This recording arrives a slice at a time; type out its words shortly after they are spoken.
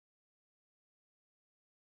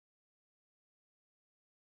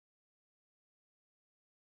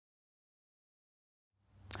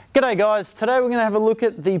G'day guys, today we're going to have a look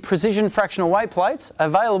at the precision fractional weight plates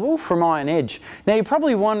available from Iron Edge. Now you're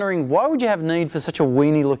probably wondering, why would you have need for such a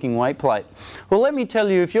weenie looking weight plate? Well, let me tell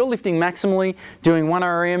you, if you're lifting maximally, doing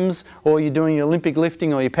 1RMs, or you're doing your Olympic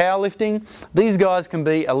lifting or your power lifting, these guys can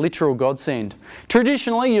be a literal godsend.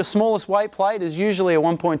 Traditionally, your smallest weight plate is usually a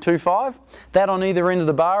 1.25. That on either end of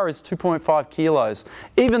the bar is 2.5 kilos.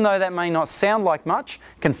 Even though that may not sound like much,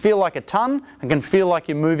 it can feel like a ton and can feel like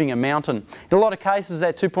you're moving a mountain. In a lot of cases,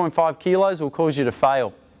 that 2.5 kilos will cause you to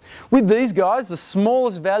fail. With these guys, the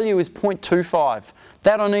smallest value is 0.25.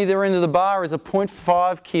 That on either end of the bar is a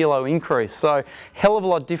 0.5 kilo increase, so hell of a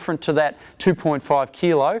lot different to that 2.5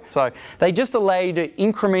 kilo. So they just allow you to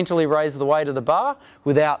incrementally raise the weight of the bar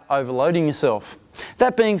without overloading yourself.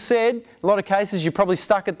 That being said, a lot of cases you're probably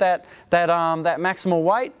stuck at that maximal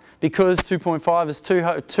weight because 2.5 is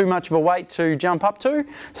too much of a weight to jump up to.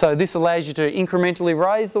 So this allows you to incrementally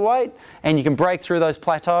raise the weight, and you can break through those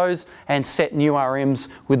plateaus and set new RMs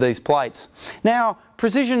with these plates. Now,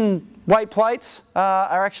 precision weight plates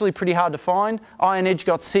are actually pretty hard to find. Iron Edge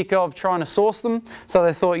got sick of trying to source them, so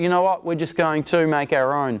they thought, you know what, we're just going to make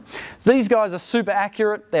our own. These guys are super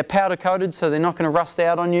accurate, they're powder coated, so they're not going to rust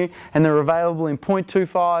out on you, and they're available in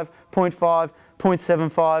 0.25, 0.5,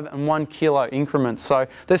 0.75 and 1 kilo increments. So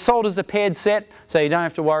they're sold as a paired set, so you don't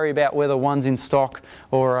have to worry about whether one's in stock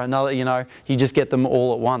or another, you just get them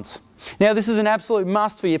all at once. Now this is an absolute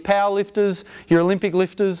must for your power lifters, your Olympic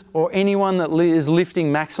lifters, or anyone that is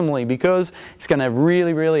lifting maximally, because it's going to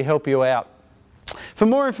really help you out. For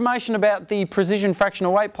more information about the precision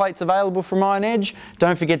fractional weight plates available from Iron Edge,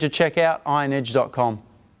 don't forget to check out ironedge.com.